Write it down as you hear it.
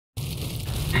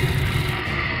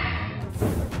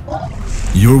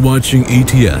You're watching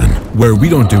E.T.N, where we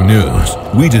don't do news,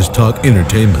 we just talk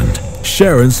entertainment.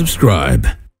 Share and subscribe.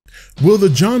 Will the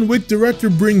John Wick director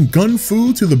bring gun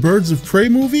fu to the Birds of Prey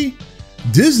movie?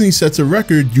 Disney sets a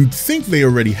record you'd think they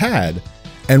already had.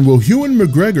 And will Ewan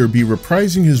McGregor be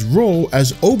reprising his role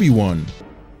as Obi-Wan?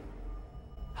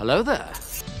 Hello there.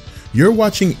 You're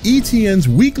watching E.T.N's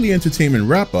weekly entertainment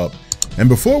wrap-up, and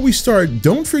before we start,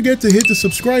 don't forget to hit the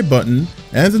subscribe button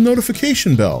and the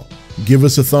notification bell. Give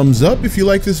us a thumbs up if you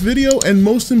like this video, and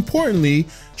most importantly,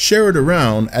 share it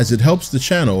around as it helps the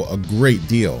channel a great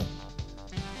deal.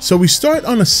 So we start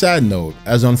on a sad note,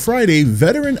 as on Friday,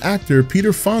 veteran actor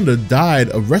Peter Fonda died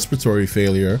of respiratory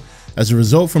failure as a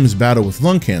result from his battle with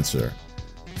lung cancer.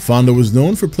 Fonda was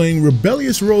known for playing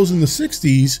rebellious roles in the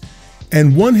 60s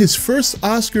and won his first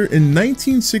Oscar in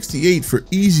 1968 for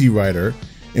Easy Rider,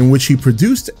 in which he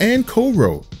produced and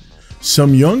co-wrote.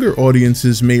 Some younger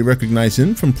audiences may recognize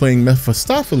him from playing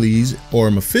Mephistopheles,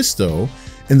 or Mephisto,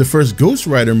 in the first Ghost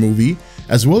Rider movie,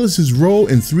 as well as his role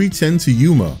in 3:10 to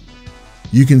Yuma.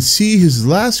 You can see his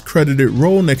last credited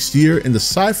role next year in the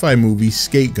sci-fi movie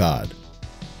Skate God.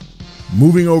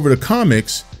 Moving over to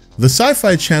comics, the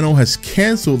Sci-Fi Channel has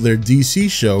canceled their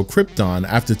DC show Krypton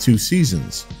after 2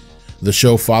 seasons. The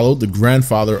show followed the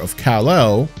grandfather of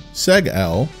Kal-El,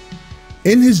 Seg-El,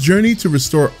 in his journey to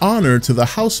restore honor to the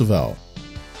House of El.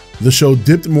 The show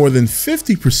dipped more than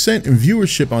 50% in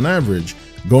viewership on average,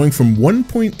 going from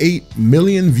 1.8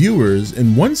 million viewers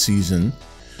in one season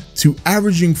to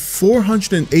averaging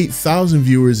 408,000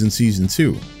 viewers in season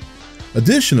 2.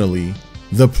 Additionally,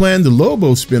 the planned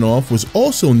Lobo spin-off was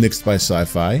also nixed by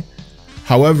Sci-Fi.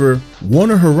 However,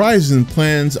 Warner Horizon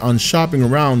plans on shopping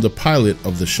around the pilot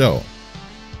of the show.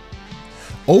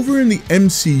 Over in the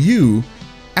MCU,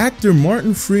 actor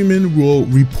Martin Freeman will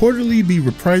reportedly be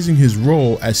reprising his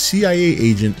role as CIA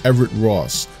agent Everett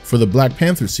Ross for the Black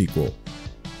Panther sequel.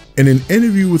 In an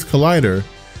interview with Collider,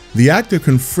 the actor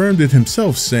confirmed it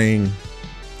himself, saying,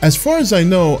 "As far as I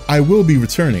know, I will be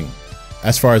returning.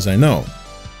 As far as I know.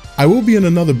 I will be in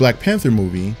another Black Panther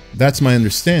movie, that's my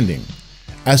understanding.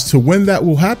 As to when that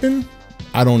will happen,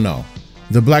 I don't know.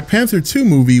 The Black Panther 2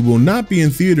 movie will not be in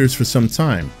theaters for some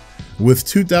time, with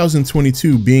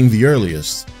 2022 being the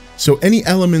earliest, so any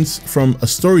elements from a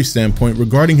story standpoint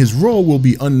regarding his role will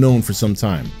be unknown for some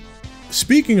time."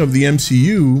 Speaking of the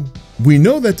MCU, we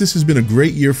know that this has been a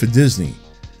great year for Disney,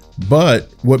 but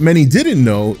what many didn't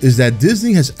know is that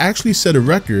Disney has actually set a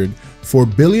record for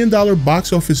billion-dollar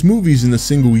box office movies in a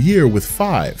single year with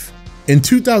 5. In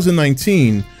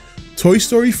 2019, Toy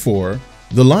Story 4,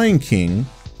 The Lion King,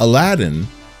 Aladdin,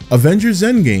 Avengers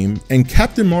Endgame, and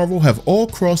Captain Marvel have all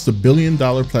crossed the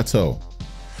billion-dollar plateau.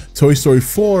 Toy Story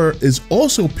 4 is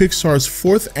also Pixar's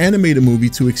 4th animated movie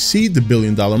to exceed the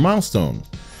billion-dollar milestone.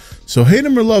 So hate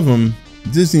him or love him,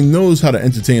 Disney knows how to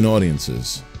entertain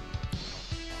audiences.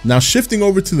 Now shifting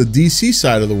over to the DC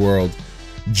side of the world,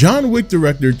 John Wick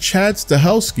director Chad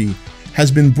Stahelski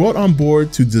has been brought on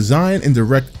board to design and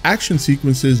direct action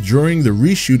sequences during the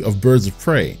reshoot of Birds of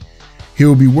Prey. He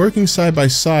will be working side by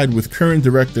side with current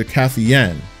director Cathy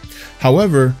Yan.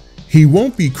 However, he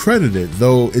won't be credited,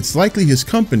 though it's likely his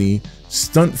company,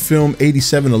 Stunt Film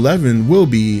 8711, will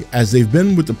be, as they've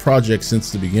been with the project since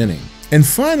the beginning. And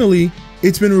finally,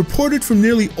 it's been reported from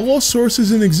nearly all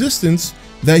sources in existence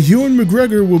that Ewan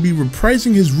McGregor will be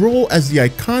reprising his role as the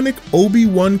iconic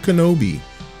Obi-Wan Kenobi.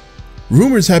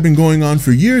 Rumors have been going on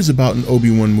for years about an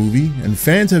Obi-Wan movie, and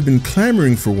fans have been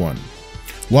clamoring for one.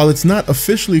 While it's not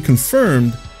officially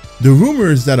confirmed, the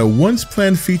rumor is that a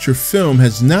once-planned feature film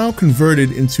has now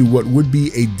converted into what would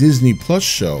be a Disney Plus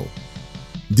show.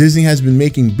 Disney has been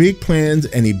making big plans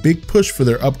and a big push for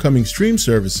their upcoming stream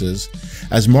services,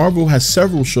 as Marvel has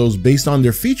several shows based on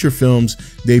their feature films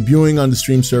debuting on the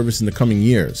stream service in the coming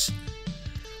years.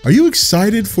 Are you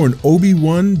excited for an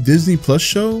Obi-Wan Disney Plus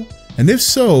show? And if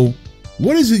so,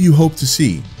 what is it you hope to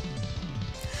see?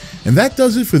 And that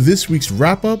does it for this week's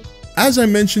wrap-up. As I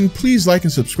mentioned, please like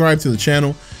and subscribe to the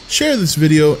channel, share this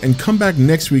video, and come back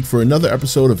next week for another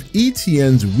episode of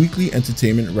E.T.N's weekly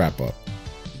entertainment wrap-up.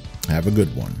 Have a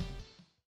good one.